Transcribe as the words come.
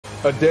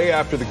A day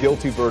after the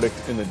guilty verdict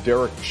in the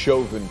Derek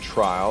Chauvin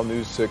trial,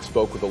 News 6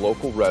 spoke with a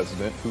local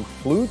resident who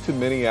flew to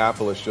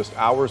Minneapolis just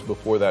hours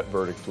before that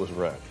verdict was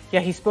read.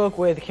 Yeah, he spoke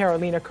with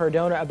Carolina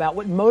Cardona about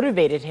what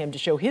motivated him to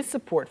show his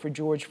support for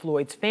George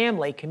Floyd's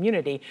family,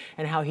 community,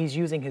 and how he's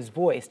using his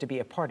voice to be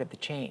a part of the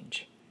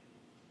change.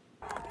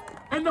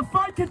 And the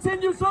fight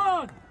continues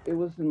on. It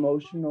was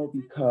emotional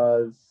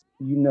because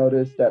you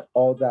notice that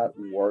all that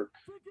work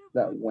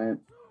that went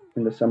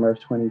in the summer of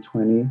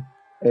 2020,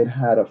 it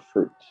had a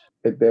fruit.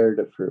 It bared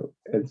a fruit,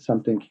 and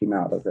something came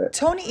out of it.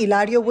 Tony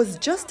Hilario was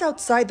just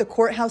outside the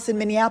courthouse in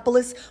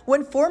Minneapolis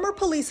when former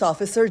police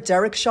officer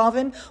Derek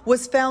Chauvin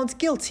was found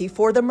guilty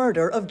for the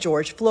murder of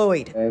George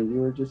Floyd. And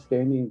we were just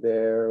standing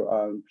there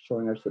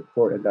showing our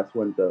support, and that's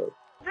when the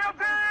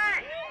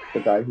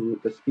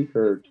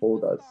speaker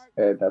told us,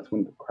 and that's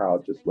when the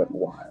crowd just went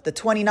wild. The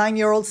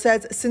 29-year-old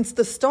says since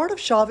the start of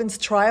Chauvin's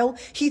trial,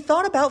 he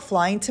thought about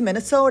flying to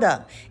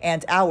Minnesota.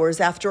 And hours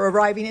after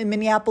arriving in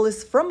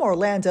Minneapolis from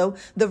Orlando,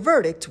 the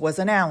verdict was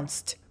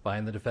announced.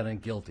 Find the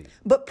defendant guilty.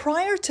 But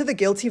prior to the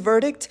guilty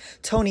verdict,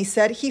 Tony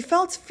said he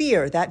felt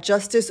fear that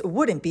justice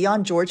wouldn't be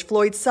on George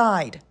Floyd's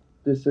side.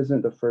 This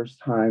isn't the first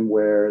time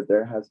where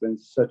there has been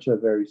such a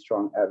very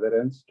strong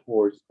evidence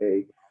towards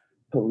a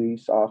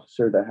police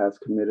officer that has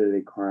committed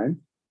a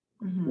crime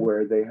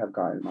where they have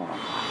gotten off.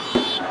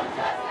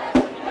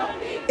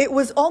 It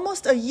was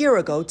almost a year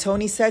ago,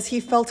 Tony says he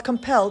felt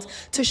compelled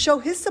to show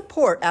his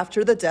support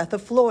after the death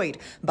of Floyd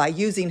by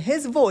using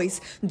his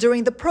voice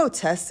during the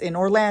protests in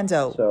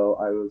Orlando. So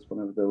I was one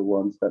of the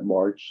ones that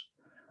marched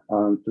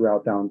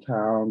throughout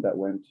downtown, that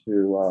went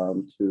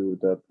to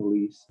the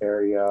police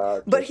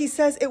area. But he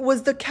says it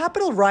was the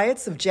Capitol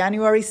riots of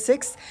January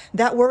 6th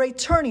that were a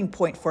turning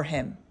point for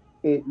him.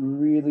 It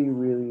really,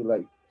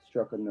 really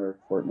struck a nerve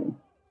for me.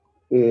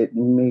 It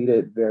made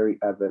it very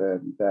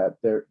evident that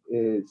there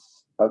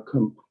is a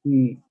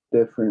complete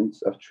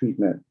difference of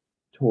treatment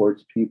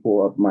towards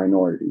people of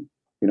minority,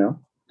 you know?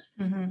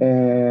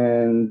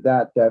 And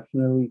that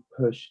definitely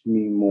pushed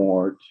me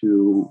more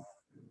to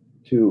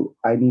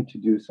I need to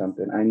do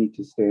something. I need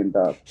to stand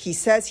up. He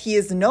says he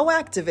is no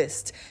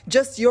activist,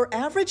 just your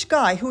average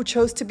guy who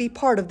chose to be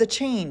part of the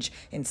change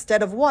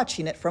instead of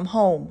watching it from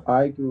home.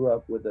 I grew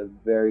up with a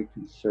very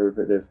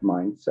conservative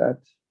mindset.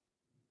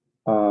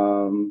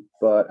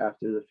 But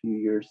after the few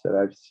years that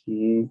I've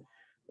seen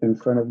in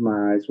front of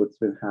my eyes what's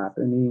been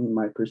happening,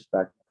 my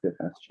perspective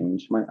has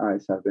changed. My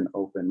eyes have been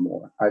opened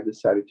more. I've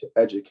decided to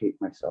educate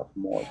myself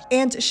more.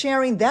 And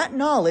sharing that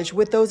knowledge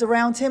with those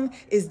around him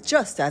is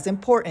just as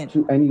important.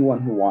 To anyone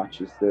who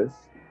watches this,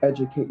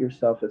 educate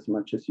yourself as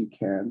much as you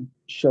can.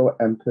 Show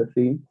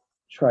empathy.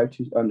 Try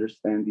to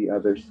understand the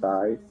other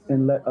side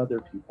and let other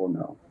people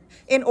know.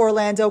 In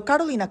Orlando,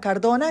 Carolina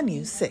Cardona,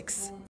 News 6.